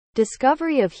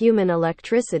Discovery of human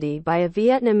electricity by a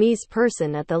Vietnamese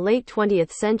person at the late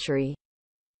 20th century.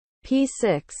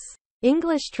 P6.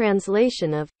 English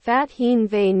translation of Phát hiện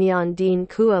về Nhan Dien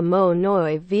của Mo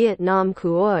Nội Vietnam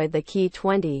của the Key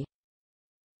 20.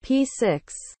 P6.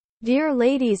 Dear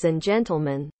ladies and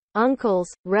gentlemen, uncles,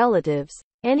 relatives,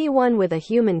 anyone with a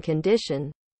human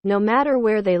condition, no matter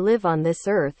where they live on this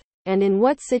earth, and in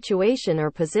what situation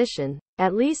or position,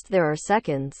 at least there are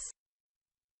seconds,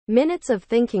 minutes of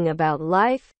thinking about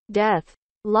life, death,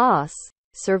 loss,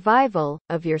 survival,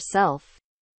 of yourself.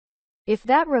 If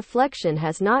that reflection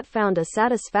has not found a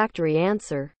satisfactory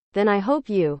answer, then I hope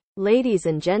you, ladies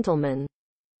and gentlemen,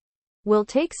 will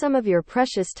take some of your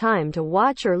precious time to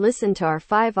watch or listen to our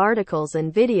 5 articles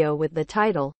and video with the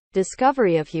title,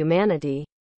 Discovery of Humanity.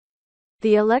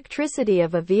 The Electricity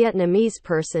of a Vietnamese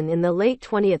Person in the Late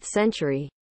 20th Century.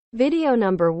 Video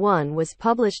number 1 was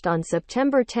published on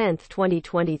September 10,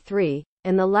 2023,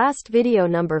 and the last video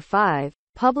number 5,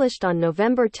 published on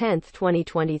November 10,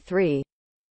 2023.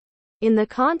 In the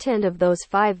content of those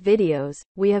 5 videos,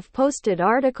 we have posted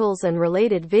articles and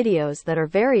related videos that are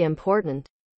very important.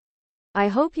 I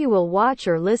hope you will watch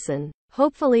or listen.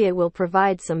 Hopefully it will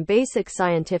provide some basic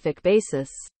scientific basis,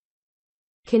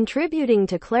 contributing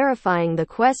to clarifying the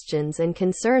questions and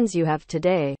concerns you have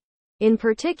today. In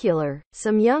particular,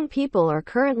 some young people are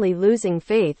currently losing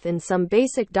faith in some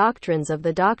basic doctrines of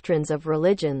the doctrines of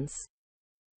religions,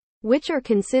 which are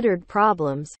considered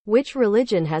problems, which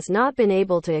religion has not been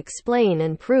able to explain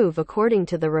and prove according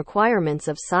to the requirements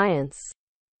of science.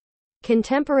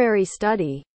 Contemporary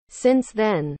study. Since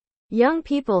then, young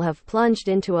people have plunged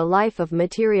into a life of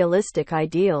materialistic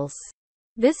ideals.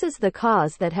 This is the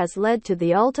cause that has led to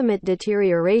the ultimate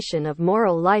deterioration of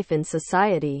moral life in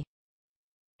society,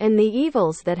 and the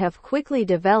evils that have quickly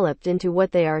developed into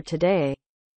what they are today.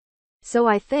 So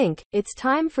I think, it's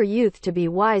time for youth to be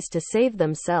wise to save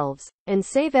themselves, and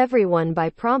save everyone by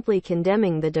promptly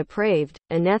condemning the depraved,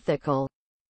 unethical,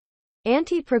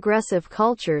 anti-progressive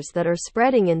cultures that are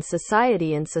spreading in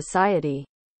society.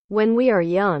 When we are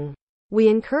young, we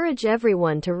encourage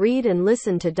everyone to read and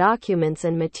listen to documents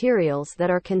and materials that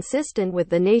are consistent with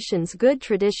the nation's good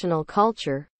traditional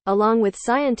culture, along with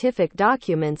scientific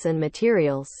documents and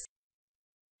materials,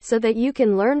 so that you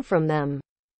can learn from them.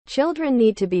 Children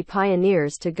need to be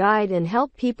pioneers to guide and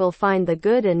help people find the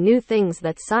good and new things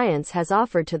that science has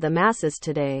offered to the masses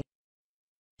today,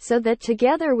 so that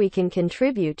together we can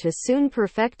contribute to soon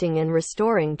perfecting and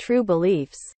restoring true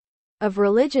beliefs of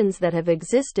religions that have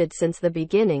existed since the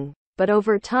beginning, but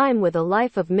over time with a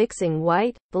life of mixing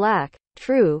white, black,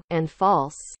 true, and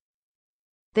false,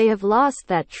 they have lost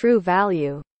that true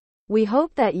value. We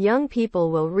hope that young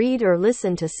people will read or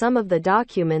listen to some of the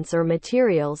documents or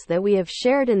materials that we have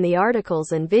shared in the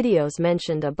articles and videos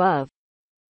mentioned above,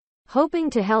 hoping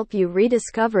to help you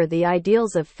rediscover the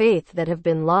ideals of faith that have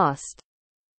been lost.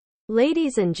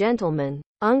 Ladies and gentlemen,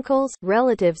 uncles,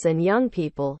 relatives and young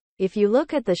people, if you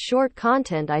look at the short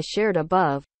content I shared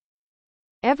above,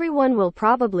 everyone will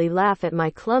probably laugh at my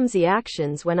clumsy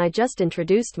actions when I just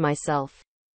introduced myself,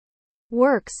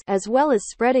 works, as well as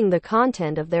spreading the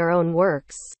content of their own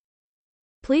works.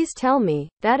 Please tell me,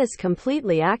 that is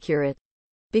completely accurate,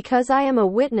 because I am a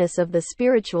witness of the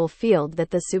spiritual field that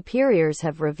the superiors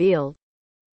have revealed.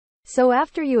 So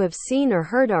after you have seen or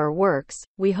heard our works,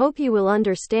 we hope you will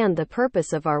understand the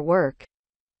purpose of our work,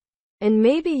 and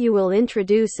maybe you will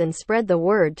introduce and spread the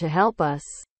word to help us.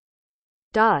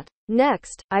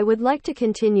 Next, I would like to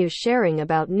continue sharing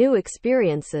about new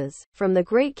experiences from the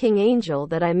great King Angel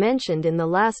that I mentioned in the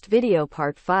last video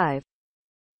part 5.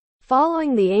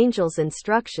 Following the angel's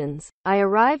instructions, I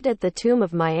arrived at the tomb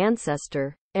of my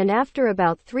ancestor, and after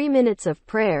about 3 minutes of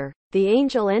prayer, the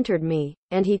angel entered me,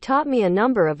 and he taught me a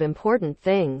number of important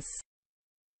things.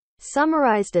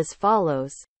 Summarized as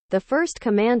follows. The first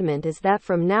commandment is that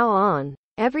from now on,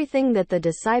 everything that the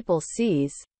disciple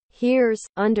sees, hears,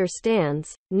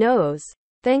 understands, knows,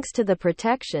 thanks to the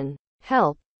protection,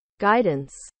 help,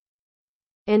 guidance,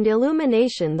 and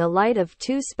illumination the light of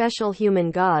 2 special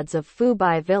human gods of Phu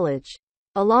Bai village,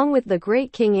 along with the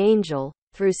great King Angel,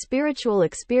 through spiritual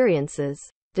experiences,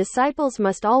 disciples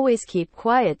must always keep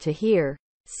quiet to hear,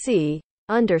 see,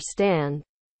 understand,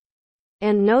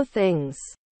 and know things.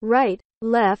 Right,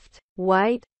 left,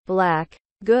 white, black,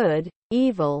 good,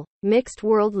 evil, mixed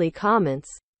worldly comments.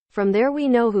 From there we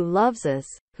know who loves us,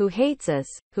 who hates us,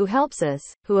 who helps us,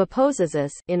 who opposes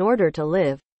us, in order to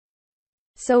live.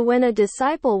 So when a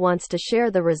disciple wants to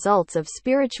share the results of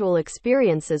spiritual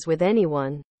experiences with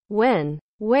anyone, when,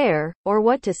 where, or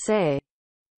what to say,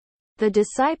 the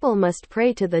disciple must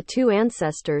pray to the 2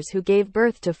 ancestors who gave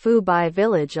birth to Phu Bai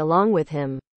village along with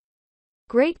him.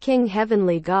 great King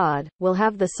Heavenly God, will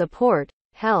have the support,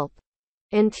 help,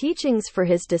 and teachings for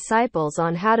his disciples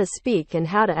on how to speak and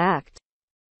how to act.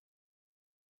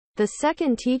 The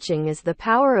second teaching is the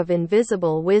power of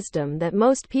invisible wisdom that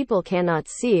most people cannot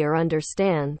see or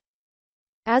understand.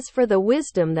 As for the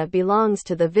wisdom that belongs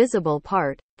to the visible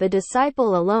part, the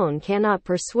disciple alone cannot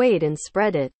persuade and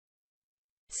spread it.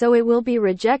 So it will be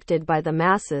rejected by the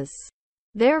masses.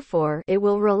 Therefore, it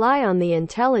will rely on the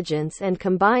intelligence and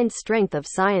combined strength of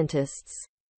scientists.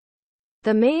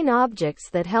 The main objects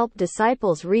that help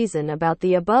disciples reason about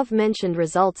the above-mentioned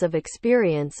results of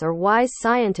experience are wise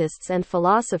scientists and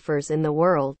philosophers in the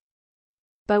world.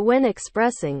 But when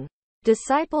expressing,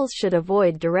 disciples should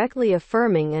avoid directly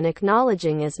affirming and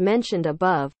acknowledging as mentioned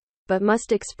above, but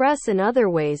must express in other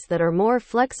ways that are more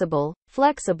flexible,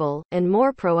 and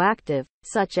more proactive,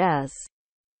 such as,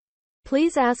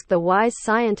 please ask the wise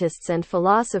scientists and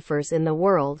philosophers in the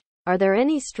world, are there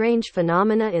any strange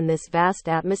phenomena in this vast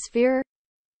atmosphere?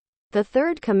 The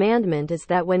third commandment is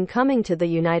that when coming to the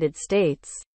United States,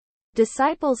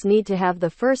 disciples need to have the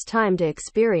first time to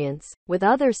experience, with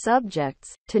other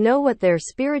subjects, to know what their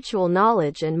spiritual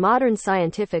knowledge and modern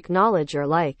scientific knowledge are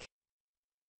like.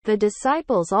 The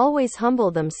disciples always humble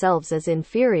themselves as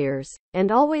inferiors,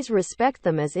 and always respect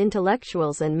them as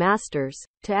intellectuals and masters,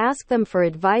 to ask them for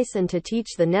advice and to teach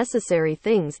the necessary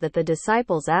things that the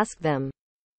disciples ask them.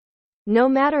 No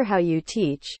matter how you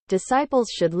teach,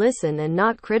 disciples should listen and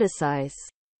not criticize.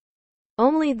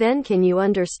 Only then can you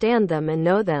understand them and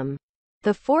know them.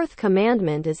 The fourth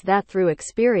commandment is that through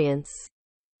experience,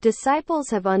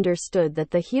 disciples have understood that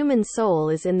the human soul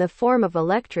is in the form of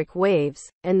electric waves,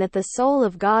 and that the soul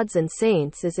of gods and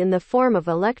saints is in the form of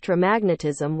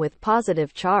electromagnetism with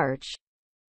positive charge,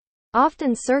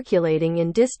 often circulating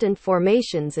in distant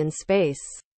formations in space.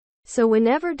 So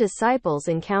whenever disciples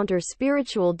encounter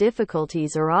spiritual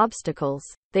difficulties or obstacles,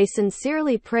 they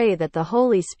sincerely pray that the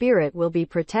Holy Spirit will be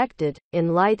protected,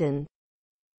 enlightened,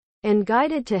 and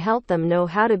guided to help them know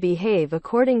how to behave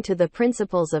according to the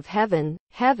principles of heaven,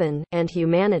 and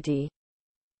humanity.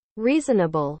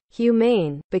 Reasonable,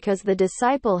 humane, because the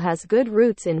disciple has good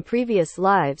roots in previous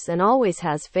lives and always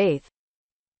has faith.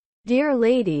 Dear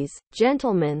ladies,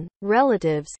 gentlemen,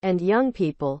 relatives, and young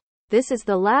people, this is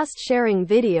the last sharing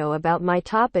video about my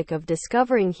topic of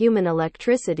discovering human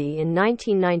electricity in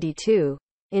 1992,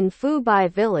 in Phu Bai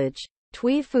Village,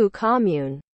 Tuy Phu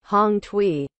Commune, Hong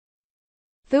Tuy,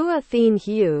 Thua Thien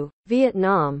Hue,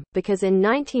 Vietnam, because in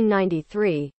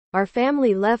 1993, our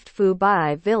family left Phu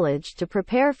Bai Village to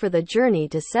prepare for the journey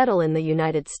to settle in the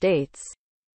United States.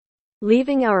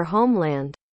 Leaving our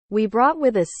homeland, we brought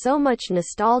with us so much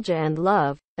nostalgia and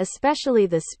love, especially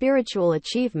the spiritual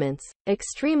achievements,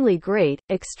 extremely great,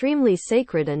 extremely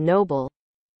sacred and noble,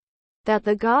 that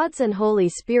the gods and Holy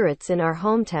Spirits in our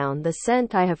hometown the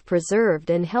scent I have preserved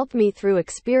and helped me through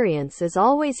experience is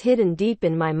always hidden deep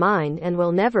in my mind and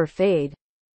will never fade.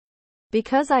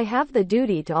 Because I have the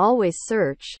duty to always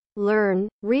search, learn,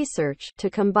 research, to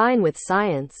combine with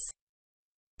science,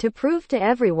 to prove to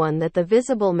everyone that the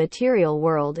visible material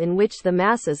world in which the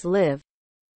masses live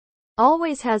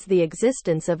always has the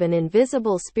existence of an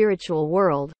invisible spiritual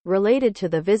world, related to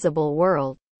the visible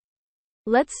world.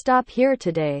 Let's stop here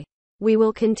today. We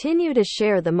will continue to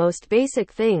share the most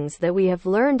basic things that we have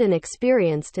learned and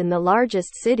experienced in the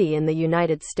largest city in the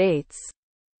United States.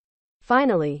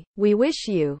 Finally, we wish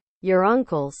you, your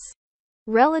uncles,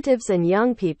 relatives and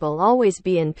young people always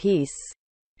be in peace.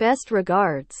 Best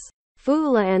regards.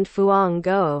 Phu La and Phuong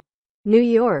Go. New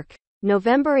York,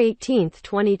 November 18,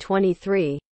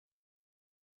 2023.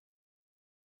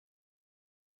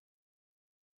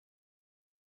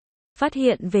 Phát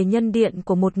hiện về nhân điện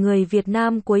của một người Việt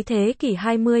Nam cuối thế kỷ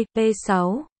 20,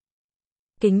 p6.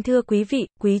 Kính thưa quý vị,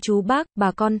 quý chú bác,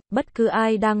 bà con, bất cứ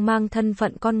ai đang mang thân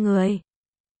phận con người,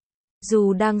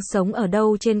 dù đang sống ở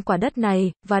đâu trên quả đất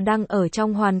này, và đang ở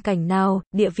trong hoàn cảnh nào,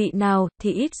 địa vị nào,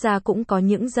 thì ít ra cũng có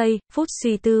những giây, phút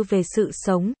suy tư về sự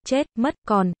sống, chết, mất,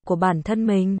 còn, của bản thân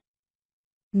mình.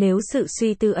 Nếu sự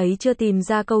suy tư ấy chưa tìm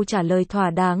ra câu trả lời thỏa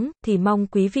đáng, thì mong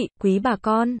quý vị, quý bà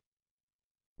con,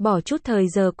 bỏ chút thời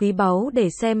giờ quý báu để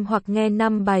xem hoặc nghe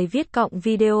 5 bài viết cộng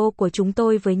video của chúng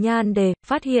tôi với nhan đề,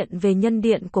 phát hiện về nhân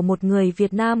điện của một người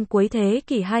Việt Nam cuối thế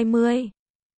kỷ 20.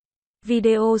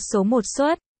 Video số 1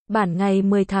 xuất bản ngày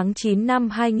 10 tháng 9 năm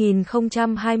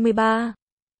 2023.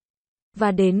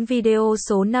 Và đến video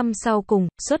số 5 sau cùng,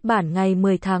 xuất bản ngày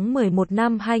 10 tháng 11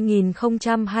 năm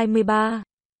 2023.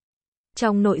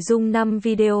 Trong nội dung 5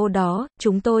 video đó,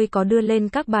 chúng tôi có đưa lên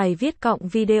các bài viết cộng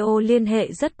video liên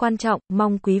hệ rất quan trọng,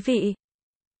 mong quý vị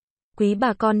quý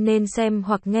bà con nên xem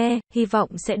hoặc nghe, hy vọng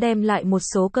sẽ đem lại một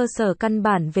số cơ sở căn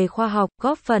bản về khoa học,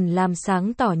 góp phần làm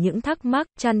sáng tỏ những thắc mắc,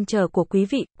 trăn trở của quý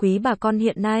vị, quý bà con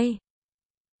hiện nay.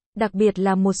 Đặc biệt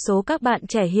là một số các bạn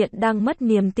trẻ hiện đang mất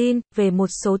niềm tin về một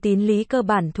số tín lý cơ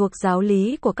bản thuộc giáo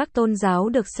lý của các tôn giáo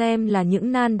được xem là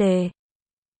những nan đề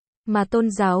mà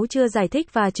tôn giáo chưa giải thích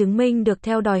và chứng minh được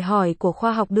theo đòi hỏi của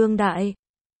khoa học đương đại.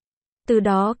 Từ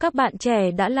đó các bạn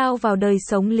trẻ đã lao vào đời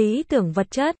sống lý tưởng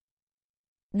vật chất.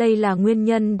 Đây là nguyên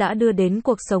nhân đã đưa đến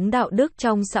cuộc sống đạo đức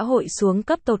trong xã hội xuống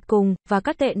cấp tột cùng, và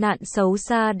các tệ nạn xấu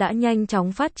xa đã nhanh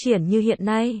chóng phát triển như hiện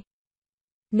nay.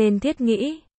 Nên thiết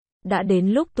nghĩ, đã đến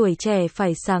lúc tuổi trẻ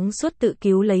phải sáng suốt tự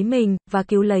cứu lấy mình, và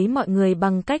cứu lấy mọi người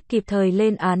bằng cách kịp thời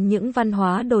lên án những văn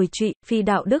hóa đồi trụy, phi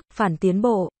đạo đức, phản tiến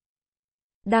bộ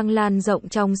đang lan rộng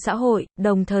trong xã hội,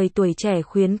 đồng thời tuổi trẻ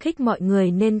khuyến khích mọi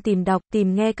người nên tìm đọc,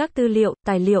 tìm nghe các tư liệu,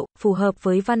 tài liệu, phù hợp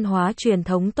với văn hóa truyền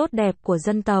thống tốt đẹp của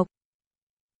dân tộc.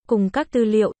 Cùng các tư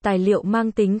liệu, tài liệu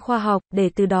mang tính khoa học, để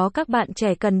từ đó các bạn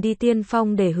trẻ cần đi tiên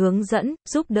phong để hướng dẫn,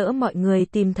 giúp đỡ mọi người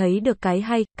tìm thấy được cái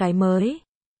hay, cái mới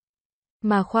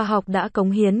mà khoa học đã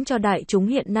cống hiến cho đại chúng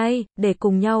hiện nay, để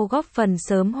cùng nhau góp phần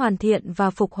sớm hoàn thiện và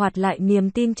phục hoạt lại niềm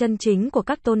tin chân chính của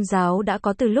các tôn giáo đã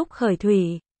có từ lúc khởi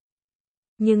thủy.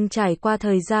 Nhưng trải qua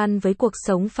thời gian với cuộc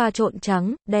sống pha trộn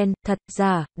trắng, đen, thật,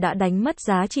 giả, đã đánh mất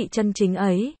giá trị chân chính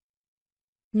ấy.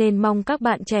 Nên mong các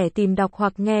bạn trẻ tìm đọc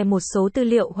hoặc nghe một số tư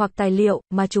liệu hoặc tài liệu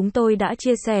mà chúng tôi đã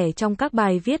chia sẻ trong các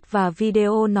bài viết và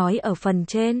video nói ở phần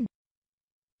trên.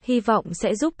 Hy vọng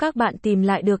sẽ giúp các bạn tìm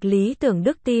lại được lý tưởng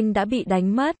đức tin đã bị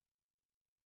đánh mất.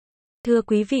 Thưa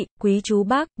quý vị, quý chú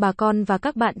bác, bà con và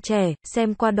các bạn trẻ,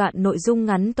 xem qua đoạn nội dung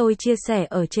ngắn tôi chia sẻ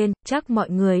ở trên, chắc mọi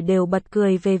người đều bật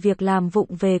cười về việc làm vụng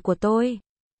về của tôi.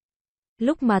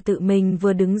 Lúc mà tự mình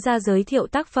vừa đứng ra giới thiệu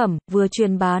tác phẩm, vừa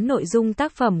truyền bá nội dung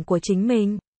tác phẩm của chính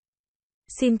mình.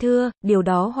 Xin thưa, điều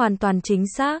đó hoàn toàn chính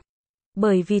xác.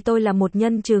 Bởi vì tôi là một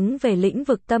nhân chứng về lĩnh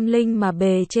vực tâm linh mà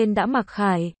bề trên đã mặc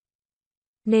khải.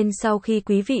 Nên sau khi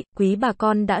quý vị, quý bà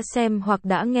con đã xem hoặc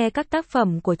đã nghe các tác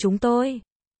phẩm của chúng tôi,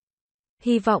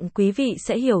 hy vọng quý vị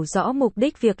sẽ hiểu rõ mục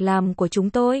đích việc làm của chúng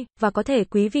tôi, và có thể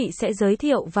quý vị sẽ giới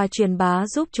thiệu và truyền bá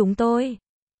giúp chúng tôi.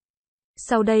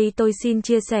 Sau đây tôi xin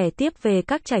chia sẻ tiếp về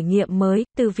các trải nghiệm mới,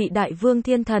 từ vị đại vương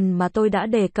thiên thần mà tôi đã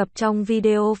đề cập trong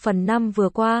video phần 5 vừa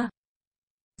qua.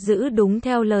 Giữ đúng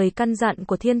theo lời căn dặn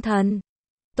của thiên thần.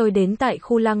 Tôi đến tại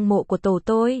khu lăng mộ của tổ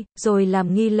tôi, rồi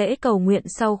làm nghi lễ cầu nguyện.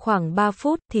 Sau khoảng 3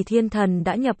 phút thì thiên thần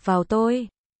đã nhập vào tôi.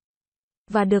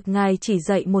 Và được Ngài chỉ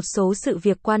dạy một số sự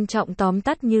việc quan trọng tóm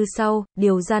tắt như sau.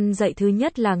 Điều răn dạy thứ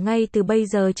nhất là ngay từ bây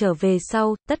giờ trở về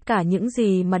sau, tất cả những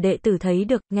gì mà đệ tử thấy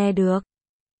được, nghe được,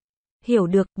 hiểu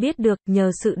được, biết được,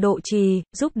 nhờ sự độ trì,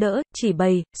 giúp đỡ, chỉ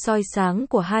bày, soi sáng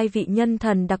của hai vị nhân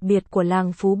thần đặc biệt của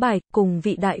làng Phú Bài, cùng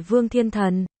vị đại vương thiên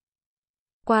thần.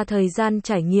 Qua thời gian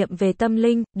trải nghiệm về tâm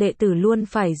linh, đệ tử luôn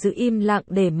phải giữ im lặng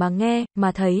để mà nghe,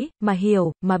 mà thấy, mà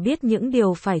hiểu, mà biết những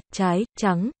điều phải, trái,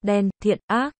 trắng, đen, thiện,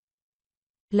 ác,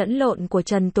 lẫn lộn của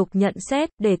trần tục nhận xét,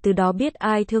 để từ đó biết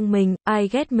ai thương mình, ai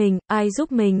ghét mình, ai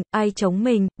giúp mình, ai chống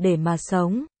mình, để mà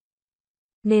sống.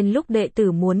 Nên lúc đệ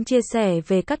tử muốn chia sẻ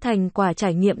về các thành quả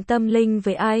trải nghiệm tâm linh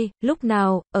với ai, lúc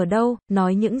nào, ở đâu,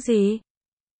 nói những gì,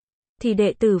 thì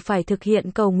đệ tử phải thực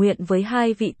hiện cầu nguyện với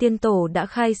hai vị tiên tổ đã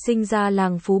khai sinh ra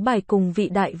làng Phú Bài cùng vị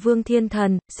đại vương thiên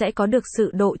thần, sẽ có được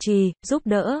sự độ trì, giúp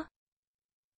đỡ,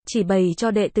 chỉ bày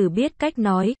cho đệ tử biết cách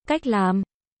nói, cách làm.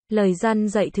 Lời răn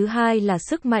dạy thứ hai là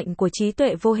sức mạnh của trí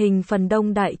tuệ vô hình phần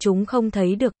đông đại chúng không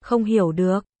thấy được, không hiểu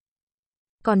được.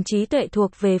 Còn trí tuệ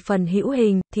thuộc về phần hữu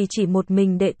hình, thì chỉ một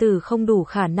mình đệ tử không đủ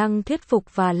khả năng thuyết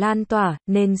phục và lan tỏa,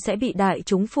 nên sẽ bị đại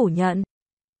chúng phủ nhận.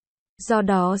 Do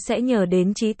đó sẽ nhờ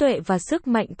đến trí tuệ và sức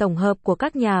mạnh tổng hợp của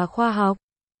các nhà khoa học.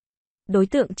 Đối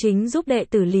tượng chính giúp đệ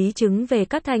tử lý chứng về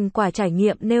các thành quả trải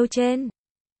nghiệm nêu trên.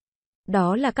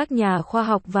 Đó là các nhà khoa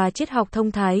học và triết học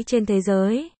thông thái trên thế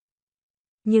giới.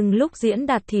 Nhưng lúc diễn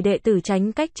đạt thì đệ tử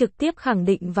tránh cách trực tiếp khẳng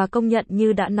định và công nhận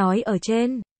như đã nói ở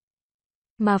trên,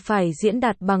 mà phải diễn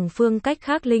đạt bằng phương cách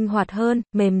khác linh hoạt hơn,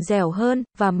 mềm dẻo hơn,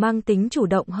 và mang tính chủ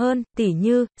động hơn, tỉ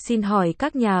như, xin hỏi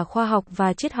các nhà khoa học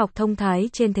và triết học thông thái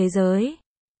trên thế giới.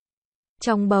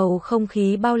 Trong bầu không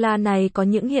khí bao la này có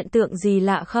những hiện tượng gì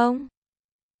lạ không?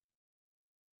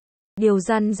 Điều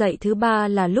răn dạy thứ ba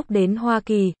là lúc đến Hoa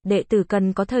Kỳ, đệ tử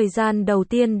cần có thời gian đầu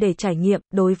tiên để trải nghiệm,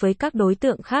 đối với các đối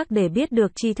tượng khác để biết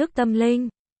được tri thức tâm linh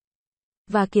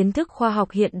và kiến thức khoa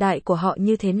học hiện đại của họ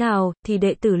như thế nào, thì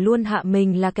đệ tử luôn hạ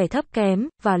mình là kẻ thấp kém,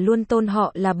 và luôn tôn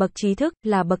họ là bậc trí thức,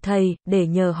 là bậc thầy, để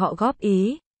nhờ họ góp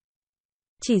ý.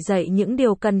 Chỉ dạy những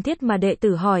điều cần thiết mà đệ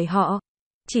tử hỏi họ.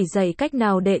 Chỉ dạy cách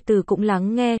nào đệ tử cũng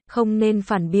lắng nghe, không nên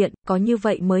phản biện, có như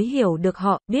vậy mới hiểu được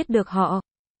họ, biết được họ.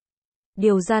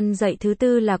 Điều răn dạy thứ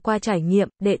tư là qua trải nghiệm,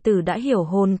 đệ tử đã hiểu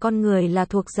hồn con người là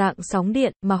thuộc dạng sóng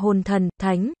điện, mà hồn thần,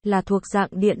 thánh, là thuộc dạng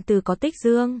điện từ có tích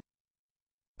dương.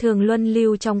 Thường luân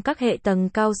lưu trong các hệ tầng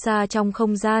cao xa trong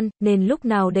không gian, nên lúc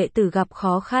nào đệ tử gặp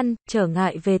khó khăn, trở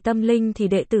ngại về tâm linh thì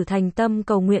đệ tử thành tâm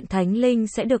cầu nguyện thánh linh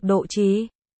sẽ được độ trì.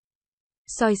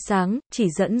 Soi sáng, chỉ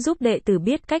dẫn giúp đệ tử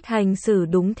biết cách hành xử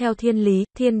đúng theo thiên lý,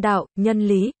 thiên đạo, nhân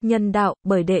lý, nhân đạo,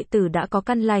 bởi đệ tử đã có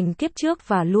căn lành kiếp trước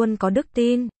và luôn có đức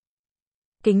tin.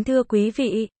 Kính thưa quý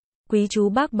vị, quý chú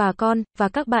bác bà con, và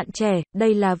các bạn trẻ,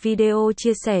 đây là video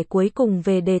chia sẻ cuối cùng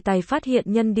về đề tài phát hiện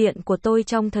nhân điện của tôi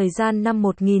trong thời gian năm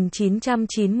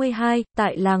 1992,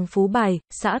 tại làng Phú Bài,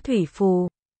 xã Thủy Phù,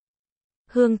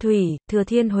 Hương Thủy, Thừa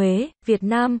Thiên Huế, Việt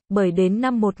Nam, bởi đến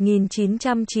năm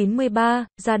 1993,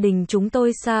 gia đình chúng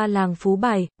tôi xa làng Phú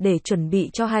Bài, để chuẩn bị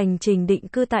cho hành trình định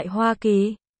cư tại Hoa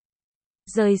Kỳ.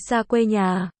 Rời xa quê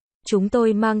nhà, chúng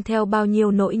tôi mang theo bao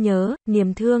nhiêu nỗi nhớ,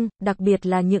 niềm thương, đặc biệt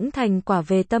là những thành quả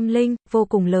về tâm linh, vô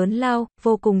cùng lớn lao,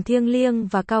 vô cùng thiêng liêng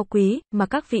và cao quý, mà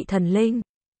các vị thần linh,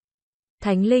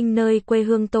 thánh linh nơi quê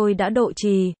hương tôi đã độ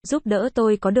trì, giúp đỡ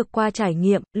tôi có được qua trải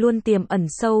nghiệm, luôn tiềm ẩn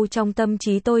sâu trong tâm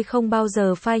trí tôi không bao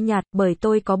giờ phai nhạt, bởi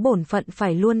tôi có bổn phận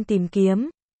phải luôn tìm kiếm,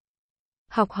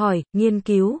 học hỏi, nghiên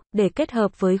cứu, để kết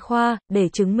hợp với khoa, để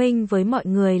chứng minh với mọi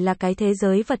người là cái thế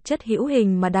giới vật chất hữu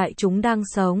hình mà đại chúng đang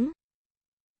sống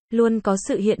luôn có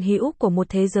sự hiện hữu của một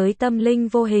thế giới tâm linh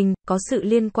vô hình, có sự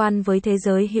liên quan với thế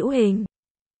giới hữu hình.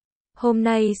 Hôm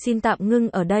nay xin tạm ngưng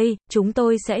ở đây, chúng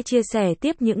tôi sẽ chia sẻ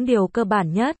tiếp những điều cơ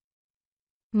bản nhất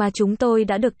mà chúng tôi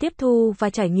đã được tiếp thu và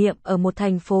trải nghiệm ở một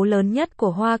thành phố lớn nhất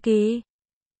của Hoa Kỳ.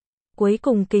 Cuối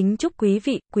cùng kính chúc quý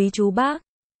vị, quý chú bác,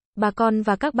 bà con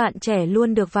và các bạn trẻ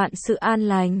luôn được vạn sự an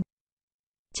lành.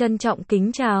 Trân trọng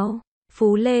kính chào,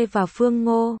 Phú Lê và Phương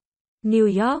Ngô,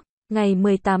 New York, ngày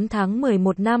 18 tháng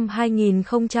 11 năm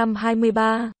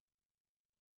 2023.